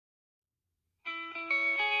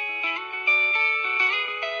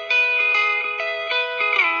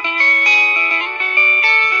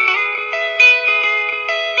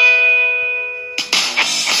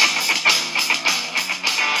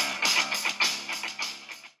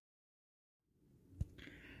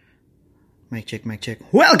Mic check, mic check.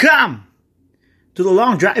 Welcome to the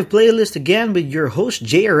Long Drive playlist again with your host,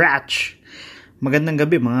 Jay Ratch. Magandang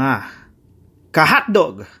gabi mga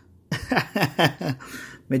ka-hotdog.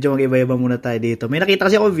 Medyo mag-iba-iba muna tayo dito. May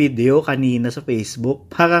nakita kasi ako video kanina sa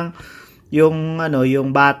Facebook. Parang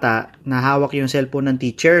yung bata na hawak yung cellphone ng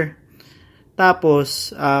teacher.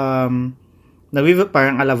 Tapos, parang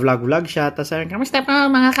vlog siya. Tapos, kamusta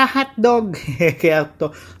pa mga ka-hotdog? Kaya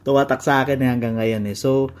tuwatak sa akin hanggang ngayon.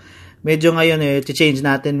 So, medyo ngayon change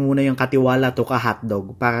natin muna yung katiwala to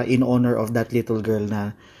ka-hotdog para in honor of that little girl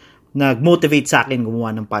na nag-motivate sa akin gumawa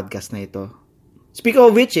ng podcast na ito. Speak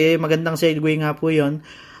of which, magandang segue nga po yun.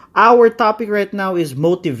 Our topic right now is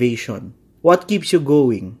motivation. What keeps you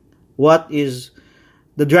going? What is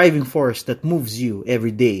the driving force that moves you every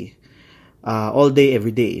day? All day, every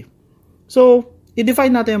day. So,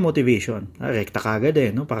 i-define natin yung motivation. Rekta kagad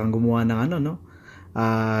no? Parang gumawa ng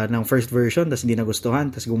ng first version, tas hindi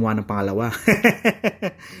nagustuhan, tas gumawa ng pangalawa.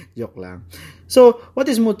 Joke lang. So, what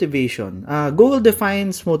is motivation? Google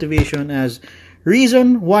defines motivation as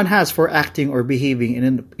reason one has for acting or behaving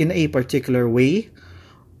in a particular way,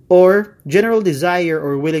 or general desire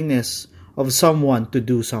or willingness of someone to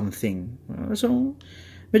do something. So,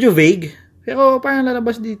 medyo vague, pero parang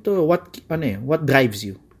lalabas dito what drives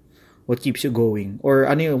you, what keeps you going, or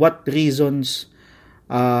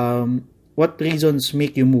what reasons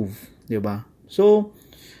make you move, 'di ba? So,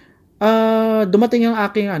 dumating yung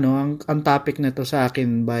aking ang topic na to sa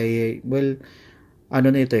akin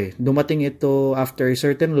dumating ito after a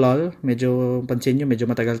certain lull. Medyo pansin nyo, medyo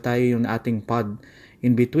matagal tayo yung ating pod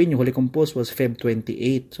in between. Yung huli kong post was Feb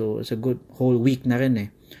 28, so it's a good whole week na rin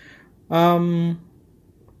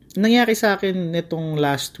nangyari sa akin nitong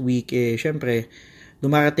last week syempre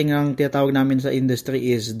dumarating ang tinatawag namin sa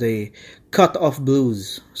industry is the cut-off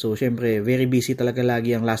blues. So, syempre, very busy talaga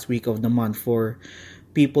lagi ang last week of the month for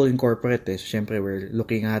people in corporate. So, syempre, we're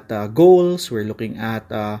looking at goals, we're looking at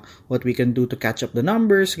what we can do to catch up the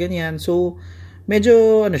numbers, ganyan. So,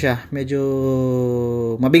 medyo, medyo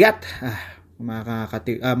mabigat.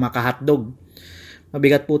 Maka-hotdog.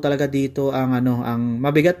 Mabigat po talaga dito ang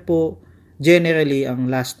mabigat po generally ang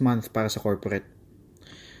last month para sa corporate.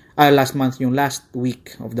 Last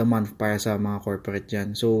week of the month para sa mga corporate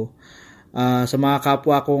dyan. So, sa mga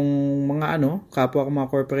kapwa kong mga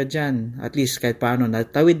corporate dyan, at least kahit paano,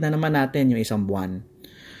 natawid na naman natin yung isang buwan.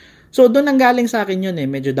 So, doon ang galing sa akin yun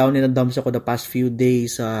medyo down in the dumps ako the past few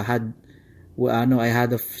days. I had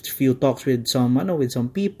a few talks with some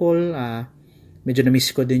people. Medyo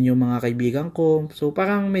na-miss ko din yung mga kaibigan ko. So,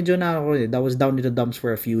 parang medyo that was down in the dumps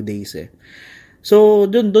for a few days So,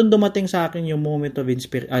 doon dumating sa akin yung moment of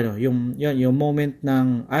yung moment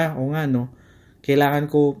ng kailangan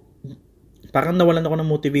ko, parang nawalan ako ng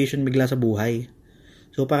motivation bigla sa buhay.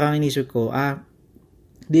 So, parang inisip ko,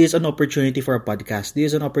 this is an opportunity for a podcast. This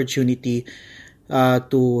is an opportunity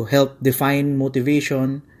to help define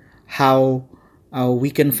motivation, how we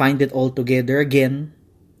can find it all together again,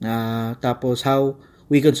 tapos how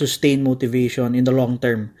we can sustain motivation in the long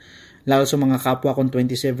term. Lalo sa mga kapwa kong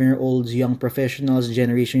 27-year-olds, young professionals,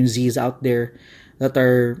 Generation Zs out there that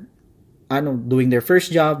are doing their first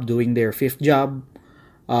job, doing their fifth job,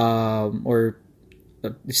 or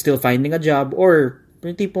still finding a job, or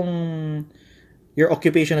yung tipong your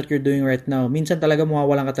occupation that you're doing right now, minsan talaga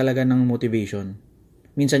mawawalan ka talaga ng motivation.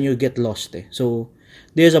 Minsan you get lost So,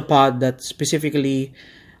 there's a pod that specifically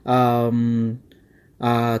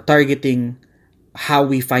targeting how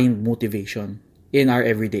we find motivation in our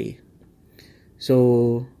everyday.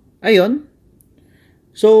 So, ayun.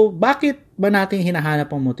 So, bakit ba natin hinahanap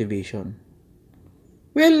ang motivation?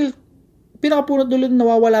 Well, pinakapunot dulo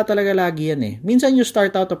nawawala talaga lagi yan Minsan you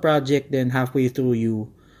start out a project, then halfway through you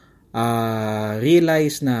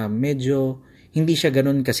realize na medyo hindi siya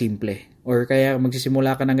ganun kasimple. Or kaya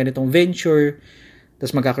magsisimula ka ng ganitong venture,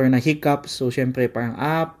 tapos magkakaroon ng hiccups. So, syempre,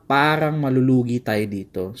 parang malulugi tayo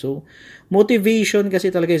dito. So, motivation kasi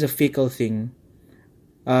talaga is a fickle thing.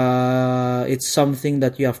 It's something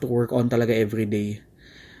that you have to work on talaga every day.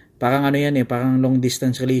 Parang parang long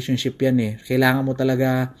distance relationship yan Kailangan mo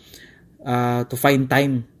talaga to find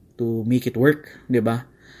time to make it work, 'di ba?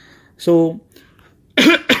 So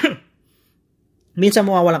minsan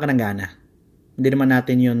mawawalan ka ng gana. Hindi naman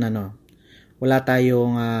natin 'yun wala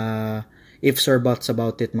tayong ifs or buts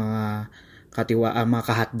about it, mga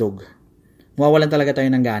ka-hotdog. Mawawalan talaga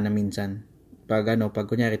tayo ng gana minsan. Pag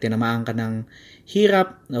kunyari tinamaan ka ng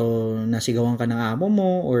hirap o nasigawan ka ng amo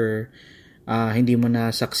mo, or hindi mo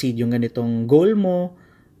na succeed yung ganitong goal mo,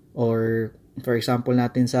 or for example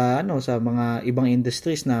natin sa mga ibang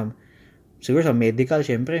industries na siguro sa medical,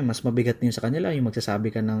 syempre, mas mabigat din sa kanila yung magsasabi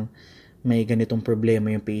ka ng may ganitong problema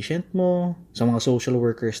yung patient mo. Sa mga social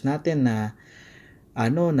workers natin na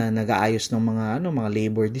na nag-aayos ng mga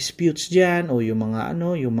labor disputes diyan, o yung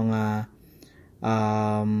mga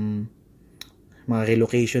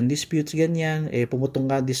relocation disputes ganyan, pumutong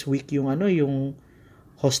nga this week yung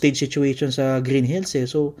hostage situation sa Green Hills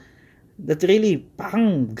So that really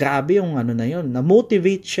parang grabe yung na yun, na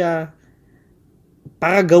motivate siya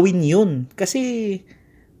para gawin yun kasi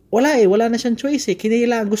wala na siyang choice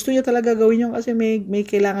gusto niya talaga gawin yun kasi may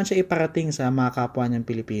kailangan siya iparating sa mga kapwa niyang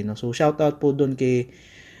Pilipino. So shout out po doon kay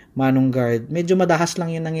Manong Guard. Medyo madahas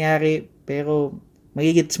lang yung nangyari pero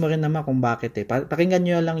magigits mo rin naman kung bakit pakinggan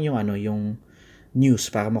niyo lang yung yung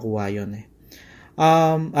news para makuha yun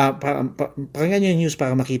pakinggan niyo yung news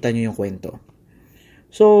para makita niyo yung kwento.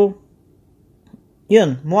 So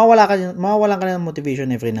yun, mawawalan ka ng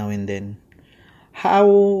motivation every now and then.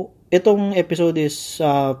 Itong episode is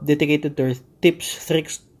dedicated to tips,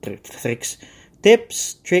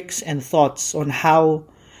 tricks, and thoughts on how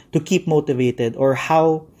to keep motivated or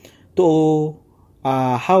how to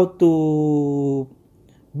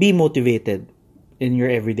be motivated in your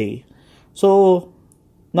everyday. So,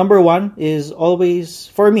 number 1 is always,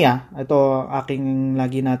 for me ito aking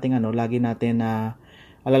lagi natin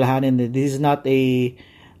alalahanin, this is not a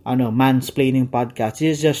mansplaining podcast.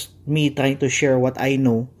 This is just me trying to share what I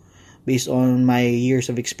know based on my years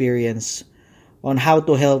of experience on how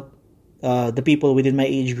to help the people within my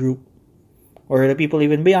age group or the people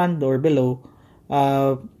even beyond or below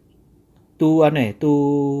to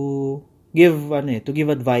give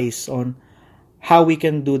advice on how we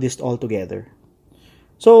can do this all together.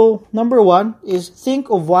 So, number 1 is think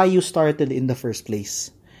of why you started in the first place.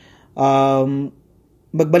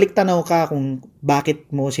 Magbalik tanaw ka kung bakit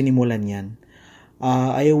mo sinimulan yan.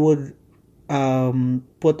 I would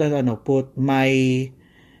put my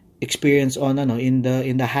experience on in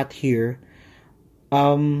the hat here.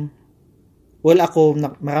 Ako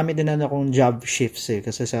marami din akong job shifts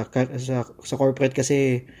kasi sa corporate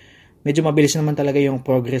kasi medyo mabilis naman talaga yung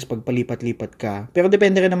progress pag palipat-lipat ka. Pero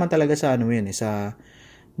depende rin naman talaga sa sa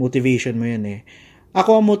motivation mo yan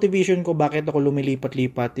Ako, ang motivation ko bakit ako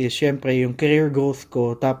lumilipat-lipat is syempre yung career growth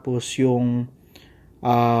ko, tapos yung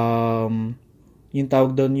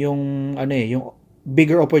tawag doon yung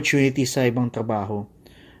bigger opportunities sa ibang trabaho.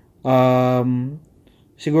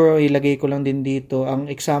 Siguro ilagay ko lang din dito ang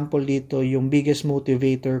example dito, yung biggest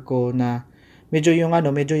motivator ko na medyo yung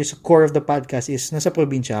sa core of the podcast is nasa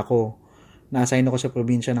probinsya ako. Na-assign ako sa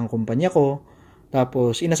probinsya ng kumpanya ko.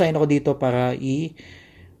 Tapos inassign ako dito para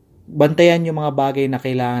bantayan yung mga bagay na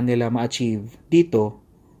kailangan nila ma-achieve dito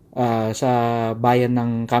sa bayan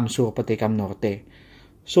ng Camsur pati Cam Norte.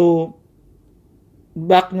 So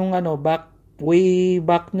way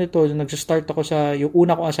back nito, nagsa-start ako sa yung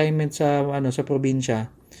una kong assignment sa sa probinsya.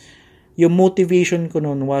 Yung motivation ko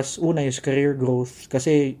noon was yung career growth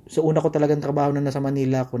kasi sa una ko talagang trabaho na nasa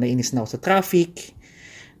Manila ko, nainis na ako sa traffic,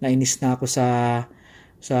 nainis na ako sa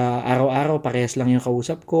araw-araw parehas lang yung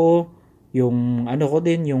kausap ko. Yung ko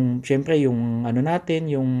din, yung syempre yung natin,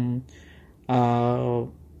 yung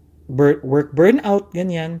work burnout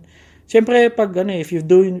ganyan. Syempre pag if you're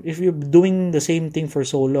doing the same thing for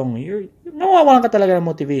so long, nawawalan ka talaga ng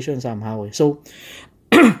motivation somehow. So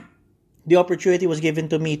the opportunity was given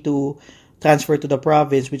to me to transfer to the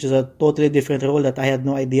province, which is a totally different role that I had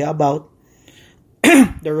no idea about.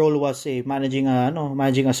 The role was managing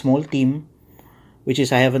a small team, which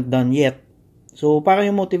is I haven't done yet. So, parang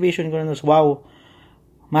yung motivation ko na wow,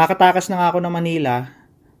 makakatakas na nga ako ng Manila,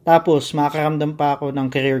 tapos makakaramdam pa ako ng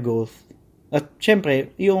career growth. At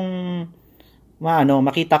syempre, yung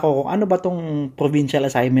makita ko kung ano ba tong provincial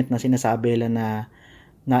assignment na sinasabi na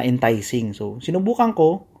enticing. So, sinubukan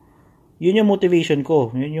ko, yun yung motivation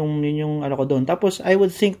ko. Yun yung ko doon. Tapos, I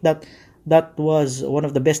would think that was one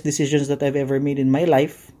of the best decisions that I've ever made in my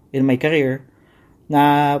life, in my career,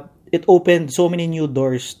 na it opened so many new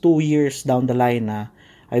doors 2 years down the line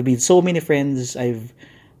I've made so many friends. I've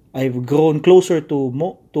grown closer to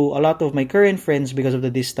a lot of my current friends because of the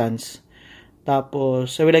distance.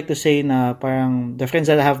 Tapos I would like to say na parang the friends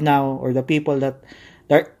that I have now or the people that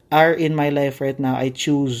are in my life right now, I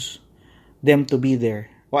choose them to be there.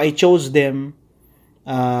 Or I chose them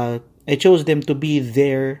to be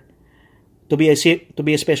there to be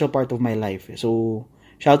a special part of my life. So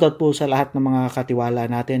shoutout po sa lahat ng mga katiwala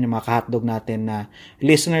natin, yung mga kahotdog natin na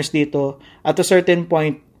listeners dito. At a certain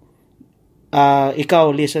point,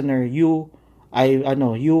 ikaw listener, you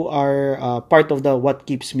are part of the what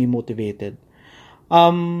keeps me motivated.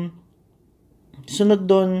 Sunod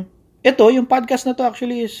doon, ito, yung podcast na to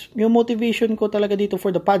actually is, yung motivation ko talaga dito for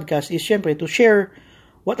the podcast is syempre to share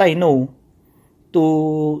what I know to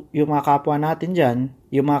yung mga kapwa natin dyan,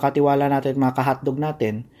 yung mga katiwala natin, mga kahotdog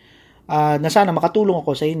natin, na sana makatulong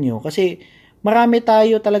ako sa inyo. Kasi marami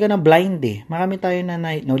tayo talaga na blind Marami tayo na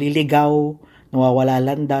naliligaw, nawawala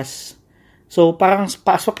landas. So parang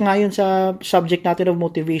pasok nga yun sa subject natin of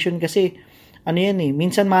motivation kasi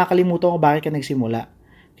minsan makakalimutan ko bakit ka nagsimula.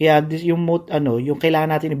 Kaya yung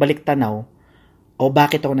kailangan natin ibalik tanaw,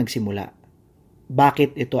 bakit ako nagsimula?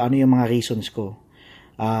 Bakit ito? Ano yung mga reasons ko?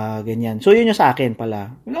 Ganyan. So yun yung sa akin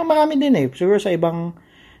pala. Marami din siguro sa ibang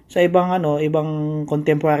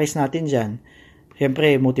contemporaries natin diyan.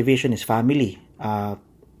 Siyempre, motivation is family.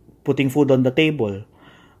 Putting food on the table.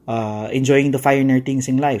 Enjoying the finer things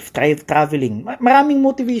in life. Traveling. Maraming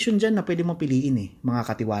motivation diyan na pwede mo piliin mga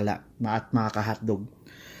katiwala at mga kahotdog.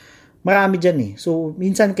 Marami diyan So,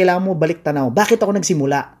 minsan kailangan mo balik tanaw. Bakit ako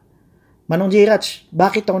nagsimula? Manong J. Rach,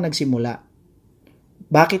 bakit ako nagsimula?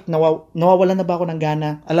 Bakit nawawalan na ba ako ng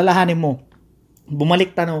gana? Alalahanin mo.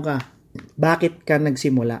 Bumalik tanaw ka. Bakit ka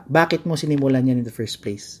nagsimula? Bakit mo sinimulan yan in the first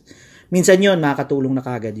place? Minsan yon makakatulong na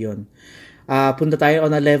kagad yon. Punta tayo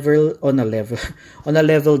on a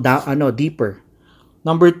level down, deeper.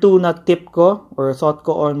 Number 2 na tip ko or thought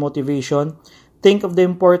ko on motivation, think of the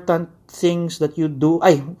important things that you do.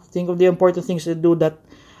 Think of the important things that you do that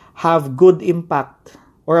have good impact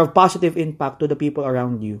or have positive impact to the people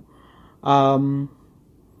around you.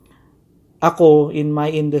 Ako, in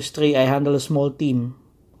my industry, I handle a small team.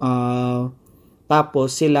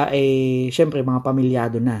 Tapos sila syempre mga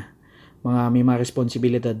pamilyado na. May mga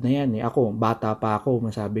responsibilidad na yan. Ako, bata pa ako,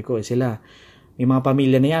 masabi ko, sila, may mga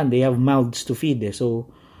pamilya na yan, they have mouths to feed. So,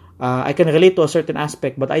 I can relate to a certain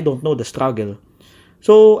aspect, but I don't know the struggle.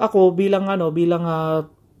 So, ako,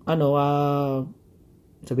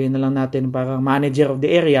 sabihin na lang natin, parang manager of the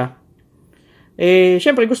area,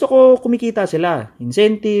 syempre, gusto ko kumikita sila.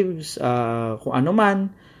 Incentives, kung ano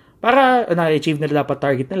man, para na-achieve nila dapat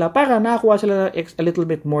target nila, para nakakuha sila a little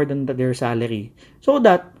bit more than their salary. So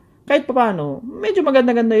that, kahit paano, medyo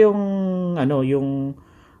maganda-ganda yung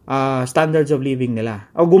standards of living nila.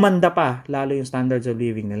 O gumanda pa, lalo yung standards of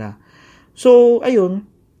living nila. So, ayun,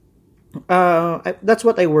 that's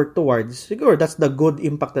what I work towards. Siguro, that's the good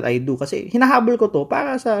impact that I do. Kasi, hinahabol ko to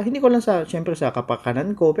para hindi ko lang syempre sa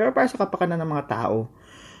kapakanan ko, pero para sa kapakanan ng mga tao.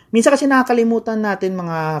 Minsan kasi nakakalimutan natin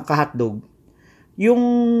mga kahotdog,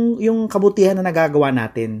 yung kabutihan na nagagawa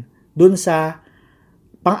natin dun sa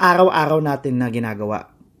pang-araw-araw natin na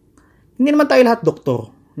ginagawa. Hindi naman tayo lahat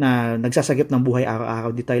doktor na nagsasagip ng buhay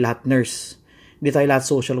araw-araw. Hindi tayo lahat nurse. Hindi tayo lahat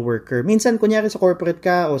social worker. Minsan, kunyari sa corporate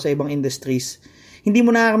ka o sa ibang industries, hindi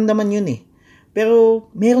mo nararamdaman yun Pero,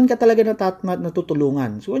 meron ka talaga na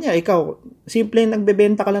tutulungan. So, ikaw, simple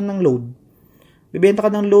nagbebenta ka lang ng load. Bibenta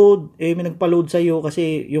ka ng load, may nagpa-load sa'yo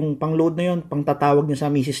kasi yung pang-load na yun, pang-tatawag niya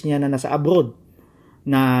sa misis niya na nasa abroad,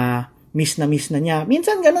 na miss na niya.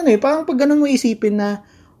 Minsan ganun parang pag ganun mo isipin na,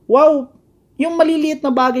 wow, yung maliliit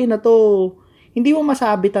na bagay na to, hindi mo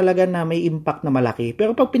masabi talaga na may impact na malaki.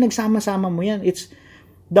 Pero pag pinagsama-sama mo yan,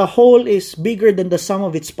 the whole is bigger than the sum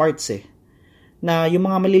of its parts Na yung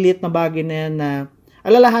mga maliliit na bagay na yan na,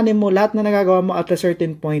 alalahanin mo, lahat na nagagawa mo at a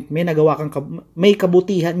certain point, may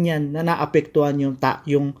kabutihan yan na naapektuhan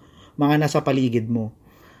yung mga nasa paligid mo.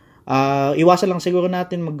 Iwasan lang siguro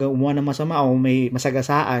natin gumawa ng masama o may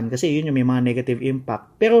masagasaan kasi yun yung may mga negative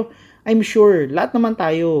impact. Pero I'm sure, lahat naman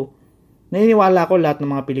tayo, naniniwala ko lahat ng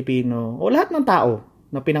mga Pilipino o lahat ng tao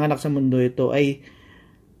na pinanganak sa mundo ito ay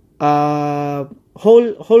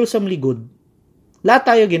wholesomely good. Lahat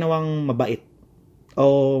tayo ginawang mabait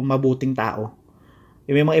o mabuting tao.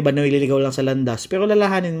 May mga iba na nililigaw lang sa landas. Pero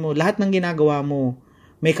lalahanin mo, lahat ng ginagawa mo,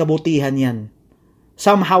 may kabutihan yan.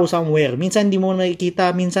 Somehow, somewhere. Minsan hindi mo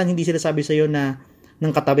nakikita, minsan hindi sila sabi sa'yo na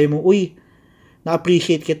ng katabi mo, uy,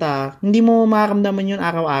 na-appreciate kita. Hindi mo makaramdaman yun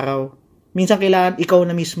araw-araw. Minsan kailangan ikaw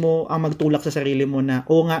na mismo ang magtulak sa sarili mo na,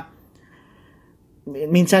 nga,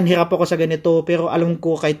 minsan hirap ako sa ganito, pero alam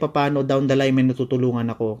ko kahit papano down the line may natutulungan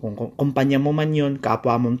ako. Kung kumpanya mo man yun,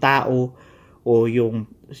 kapwa mong tao, o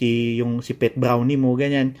si pet brownie mo,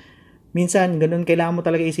 ganyan. Minsan, ganun, kailangan mo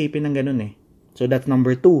talaga isipin ng ganun So, that's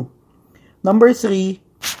number 2. Number 3,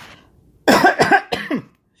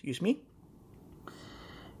 excuse me,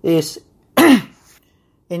 is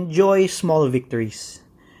enjoy small victories.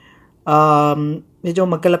 Medyo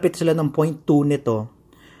magkalapit sila ng point 2 nito.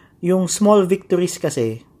 Yung small victories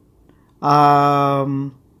kasi,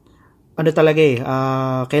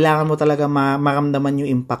 kailangan mo talaga maramdaman yung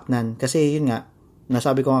impact nan. Kasi yun nga,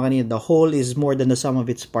 nasabi ko nga kanina, the whole is more than the sum of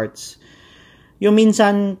its parts. Yung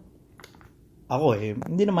minsan, ako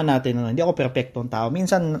hindi naman natin, hindi ako perfectong tao.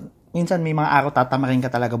 Minsan, minsan may mga araw tatamarin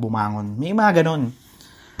ka talaga bumangon. May mga ganun.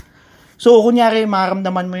 So, kunyari,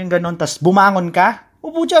 maramdaman mo yung ganun, tas bumangon ka,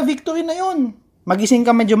 putya, victory na yun. Magising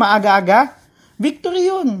ka medyo maaga-aga, victory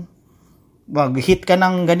yun. Hit ka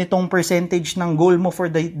ng ganitong percentage ng goal mo for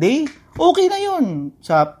the day, okay na yun.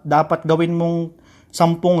 Dapat gawin mong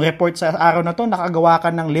 10 report sa araw na to, nakagawa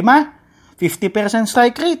ka ng 5, 50%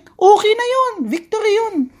 strike rate, okay na yun, victory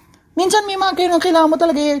yun. Minsan may mga kailangan mo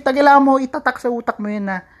talaga, kailangan mo itatak sa utak mo yun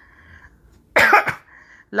na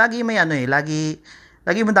lagi may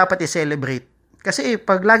lagi mo dapat i-celebrate. Kasi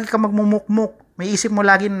pag lagi ka magmumukmuk, may isip mo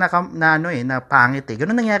lagi na pangit eh.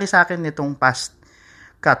 Ganun nangyari sa akin nitong past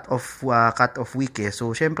cut off week eh. So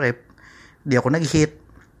syempre, di ako nag-hit.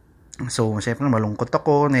 So syempre malungkot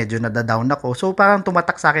ako, medyo nada-down ako. So parang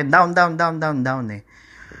tumatak sa akin down eh.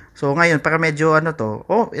 So ngayon para medyo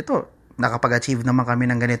ito, nakapag-achieve naman kami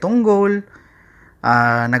ng ganitong goal.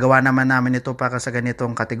 Nagawa naman namin ito para sa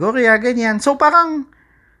ganitong kategorya, ganyan. So parang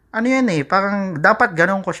parang dapat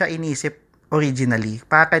ganun ko siya inisip originally,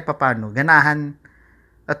 para kahit papano, ganahan,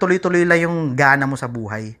 at tuloy-tuloy lang yung gana mo sa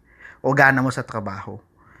buhay, o gana mo sa trabaho.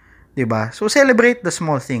 Diba? So, celebrate the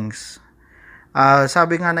small things.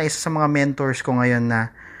 Sabi nga na isa sa mga mentors ko ngayon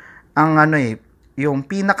na, yung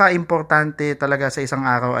pinaka-importante talaga sa isang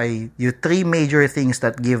araw ay yung 3 major things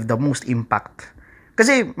that give the most impact.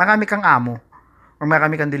 Kasi, marami kang amo, or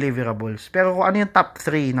marami kang deliverables. Pero kung ano yung top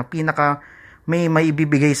 3 na pinaka may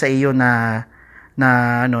ibibigay sa iyo na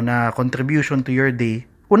contribution to your day,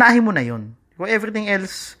 unahin mo na yun. Kung everything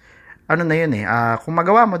else, kung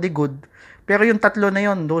magawa mo, di good. Pero yung 3 na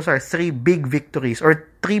yun, those are 3 big victories or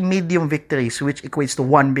 3 medium victories, which equates to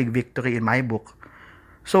 1 big victory in my book.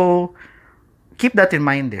 So, keep that in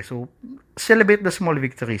mind eh. So, celebrate the small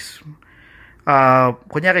victories.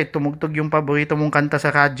 Kunyari, tumugtog yung paborito mong kanta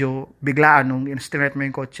sa radyo, biglaan, nung in-start mo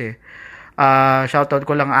yung kotse, shoutout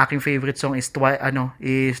ko lang, aking favorite song is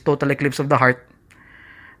Total Eclipse of the Heart.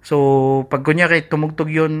 So, pag kunyari, tumugtog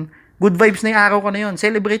yun, good vibes na yung araw ko na yun.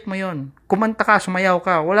 Celebrate mo yun. Kumanta ka, sumayaw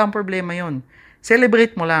ka, walang problema yun.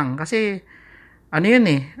 Celebrate mo lang. Kasi,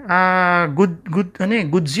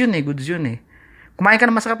 goods yun eh. Kumain ka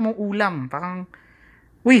ng masarap mong ulam. Parang,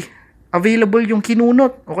 available yung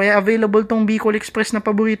kinunot. O kaya available tong Bicol Express na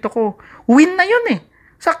paborito ko. Win na yun eh.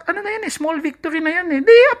 Small victory na yan eh.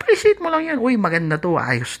 Di, appreciate mo lang yan. Maganda to,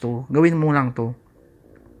 ayos to. Gawin mo lang to.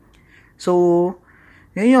 So,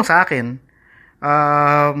 yun yung sa akin.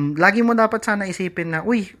 Lagi mo dapat sana isipin na,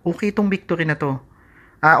 okay tong victory na to.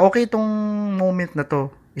 Okay tong moment na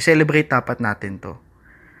to. I-celebrate dapat natin to.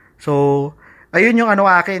 So, ayun yung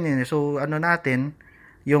akin eh. So, natin,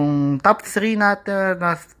 yung top 3 natin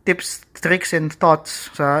na tips, tricks, and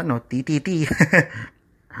thoughts sa, TTT.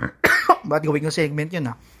 Ba't gawin yung segment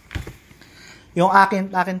yun Yung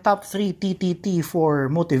akin top 3 TTT for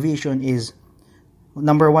motivation is,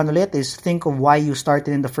 number 1 ulit is think of why you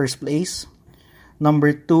started in the first place.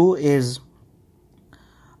 Number 2 is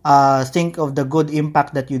think of the good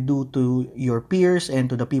impact that you do to your peers and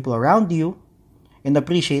to the people around you and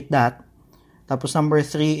appreciate that. Tapos number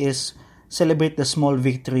 3 is celebrate the small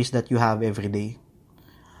victories that you have every day.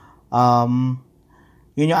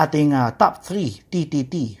 Yun yung ating top 3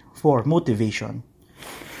 TTT for motivation.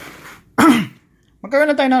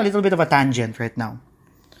 Magkaroon na tayo ng a little bit of a tangent right now.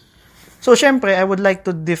 So, syempre, I would like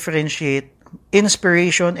to differentiate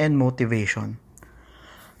inspiration and motivation.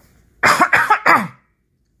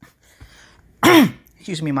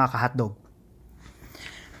 Excuse me, mga ka-hotdog.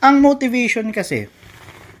 Ang motivation kasi,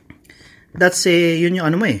 yun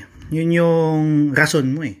yung yun yung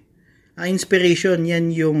rason mo eh. Ang inspiration,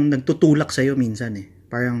 yan yung nagtutulak sa'yo minsan eh.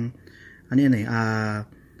 Parang,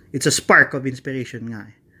 it's a spark of inspiration nga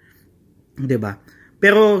eh. Diba?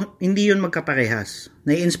 Pero, hindi yun magkaparehas.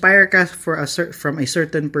 Na-inspire ka from a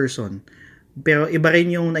certain person. Pero, iba rin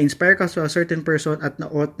yung na-inspire ka sa a certain person at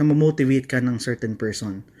na-motivate ka ng certain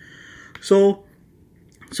person. So,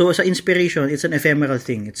 sa inspiration, it's an ephemeral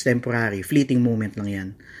thing. It's temporary. Fleeting moment lang yan.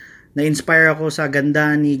 Na-inspire ako sa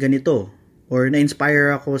ganda ni ganito. Or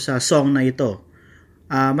na-inspire ako sa song na ito.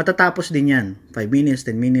 Matatapos din yan. 5 minutes,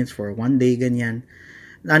 10 minutes, for 1 day, ganyan.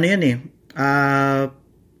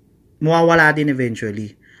 Mawawala din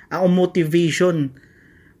eventually. Ang motivation,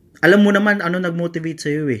 alam mo naman ano nag-motivate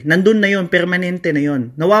sa'yo eh. Nandun na yun, permanente na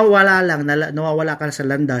yun. Nawawala ka sa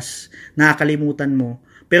landas, nakakalimutan mo.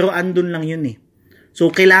 Pero andun lang yun eh. So,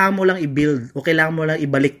 kailangan mo lang i-build o kailangan mo lang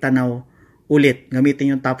ibalik tanaw ulit.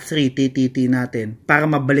 Gamitin yung top 3 TTT natin para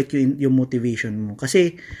mabalik yung motivation mo.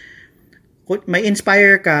 Kasi, kung may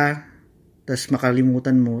inspire ka, tapos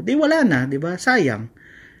makalimutan mo, di wala na, di ba? Sayang.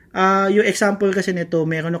 Yung example kasi nito,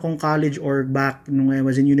 meron akong college or back nung I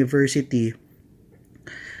was in university,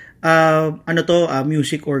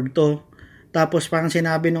 Music org to. Tapos parang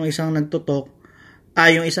sinabi nung isang nagtutok,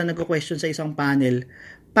 yung isang nagko-question sa isang panel,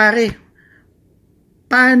 pare,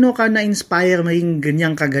 paano ka na-inspire maging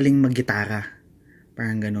ganyang kagaling maggitara?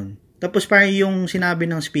 Parang ganun. Tapos parang yung sinabi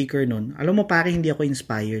ng speaker nun, alam mo pare, hindi ako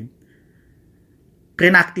inspired.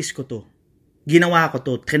 Prenactice ko to. Ginawa ko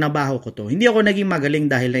to. Trinabaho ko to. Hindi ako naging magaling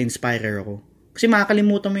dahil na-inspire ako. Kasi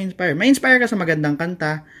makakalimutan mo inspire. May-inspire ka sa magandang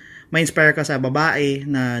kanta, ma-inspire ka sa babae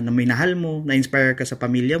na minahal mo, na-inspire ka sa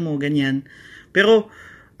pamilya mo, ganyan. Pero,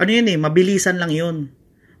 mabilisan lang yun.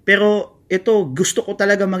 Pero, ito, gusto ko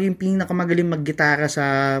talaga maging pinakamagaling maggitara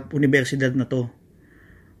sa universidad na to.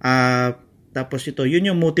 Tapos ito, yun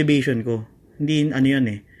yung motivation ko. Hindi,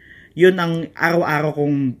 yun ang araw-araw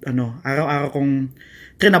kong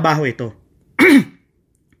trinabaho ito.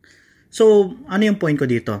 So, ano yung point ko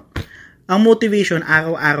dito? Ang motivation,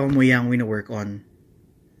 araw-araw mo yang wino-work on.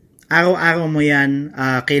 Araw-araw mo yan,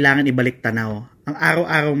 kailangan ibalik tanaw. Ang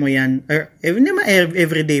araw-araw mo yan, hindi naman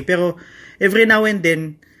every day, pero every now and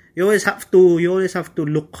then, you always have to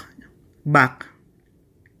look back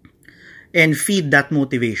and feed that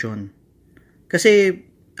motivation. Kasi,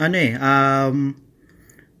 karamihan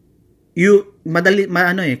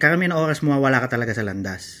ng oras mawawala ka talaga sa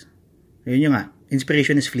landas. Yun yung nga,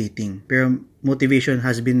 inspiration is fleeting, pero motivation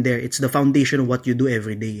has been there. It's the foundation of what you do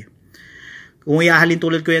every day. Kung iahalin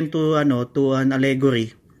tulad ko yan to an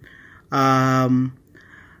allegory, parang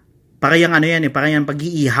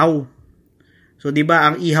pag-iihaw. So, di ba,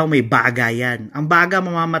 ang ihaw may baga yan. Ang baga,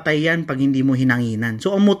 mamamatay yan pag hindi mo hinanginan.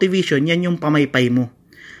 So, ang motivation, yan yung pamaypay mo.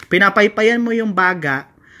 Pinapaypayan mo yung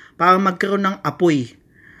baga para magkaroon ng apoy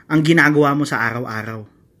ang ginagawa mo sa araw-araw.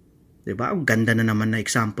 Di ba? Ang ganda na naman na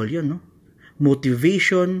example yun, no?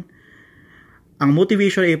 Motivation. Ang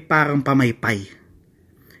motivation ay parang pamaypay.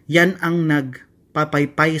 Yan ang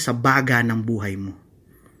nagpapaypay sa baga ng buhay mo.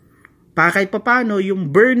 Para kahit papano,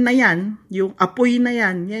 yung burn na yan, yung apoy na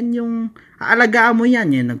yan, yan yung aalagaan mo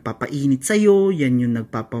yan. Yan nagpapainit sa'yo, yan yung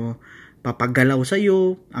nagpapagalaw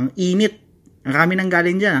sa'yo. Ang init, ang rami nang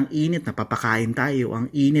galing dyan, ang init, napapakain tayo.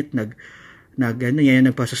 Ang init, yan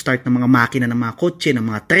nagpasa-start ng mga makina, ng mga kotse, ng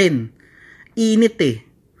mga tren. Init eh.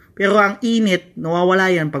 Pero ang init,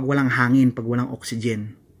 nawawala yan pag walang hangin, pag walang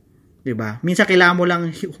oxygen. Diba? Minsan kailangan mo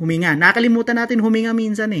lang huminga. Nakalimutan natin huminga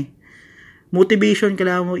minsan eh. Motivation,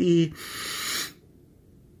 kailangan mo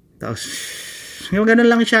tapos, yung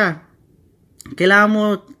ganun lang siya. Kailangan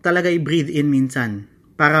mo talaga i-breathe in minsan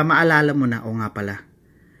para maalala mo na, nga pala.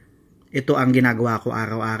 Ito ang ginagawa ko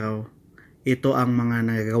araw-araw. Ito ang mga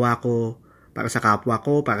nagagawa ko para sa kapwa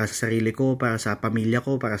ko, para sa sarili ko, para sa pamilya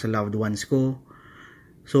ko, para sa loved ones ko.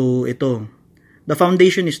 So, ito. The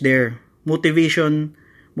foundation is there. Motivation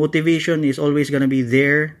is always gonna be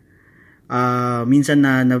there. Minsan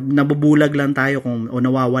nabubulag lang tayo o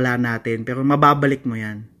nawawala natin, pero mababalik mo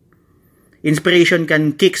yan. Inspiration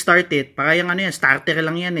can kickstart it. Para yung starter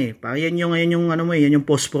lang yan eh. Para yan yung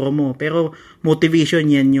posporo mo. Pero motivation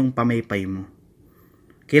yan yung pamaypay mo.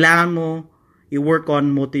 Kailangan mo i-work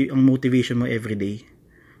on ang motivation mo everyday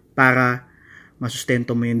para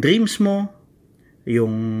masustento mo yung dreams mo,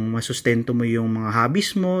 yung masustento mo yung mga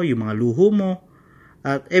hobbies mo, yung mga luho mo.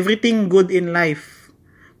 At everything good in life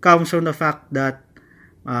comes from the fact that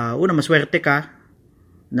maswerte ka,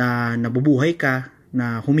 na nabubuhay ka,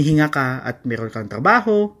 na humihinga ka at meron kang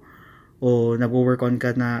trabaho, o nag-work on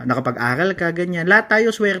ka na nakapag-aral ka, ganyan. Lahat tayo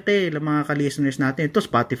swerte, mga ka-listeners natin. Ito,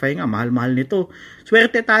 Spotify nga, mahal-mahal nito.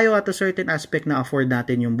 Swerte tayo at a certain aspect na afford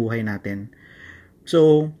natin yung buhay natin.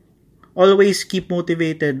 So, always keep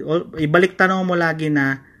motivated. Ibalik tanong mo lagi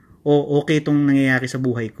na, okay itong nangyayari sa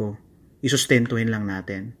buhay ko. Isustentuhin lang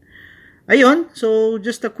natin. Ayun, so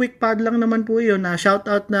just a quick pod lang naman po yun.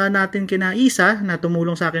 Shoutout na natin kina Isa na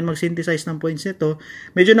tumulong sa akin mag-synthesize ng points nito.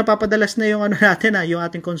 Medyo napapadalas na yung yung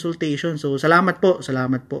ating consultation. So salamat po.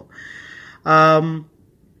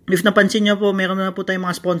 If napansin nyo po, meron na po tayong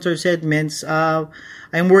mga sponsored segments.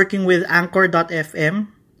 I'm working with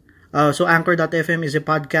Anchor.fm. So Anchor.fm is a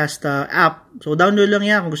podcast app. So download lang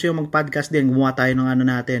yan kung gusto nyo mag-podcast din. Gumawa tayo ng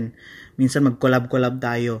natin. Minsan mag-collab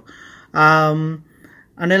tayo.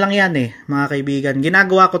 Lang yan mga kaibigan.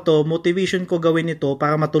 Ginagawa ko to, motivation ko gawin ito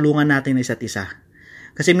para matulungan natin isa't isa.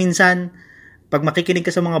 Kasi minsan, pag makikinig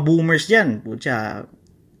ka sa mga boomers dyan,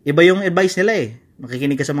 iba yung advice nila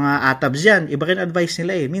Makikinig ka sa mga atabs dyan, iba rin advice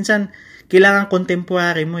nila Minsan, kailangan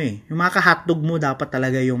contemporary mo Yung mga ka-hotdog mo, dapat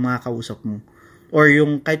talaga yung mga kausap mo. Or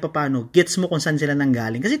yung kahit papano, gets mo kung saan sila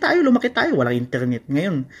nanggaling. Kasi lumaki tayo, walang internet.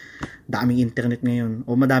 Ngayon, daming internet ngayon.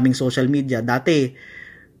 O madaming social media. Dati,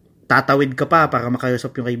 tatawid ka pa para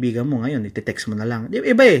makausap yung kaibigan mo. Ngayon, iti-text mo na lang.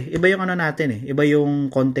 Iba yung natin Iba yung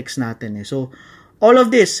context natin So, all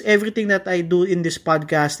of this, everything that I do in this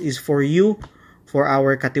podcast is for you, for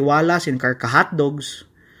our katiwalas and karkahatdogs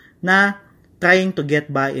na trying to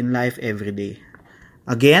get by in life every day.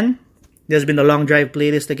 Again, this has been the Long Drive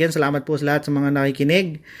Playlist again. Salamat po sa lahat sa mga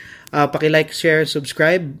nakikinig. Paki-like, share,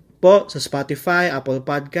 subscribe po sa Spotify, Apple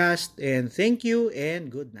Podcast, and thank you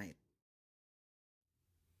and good night.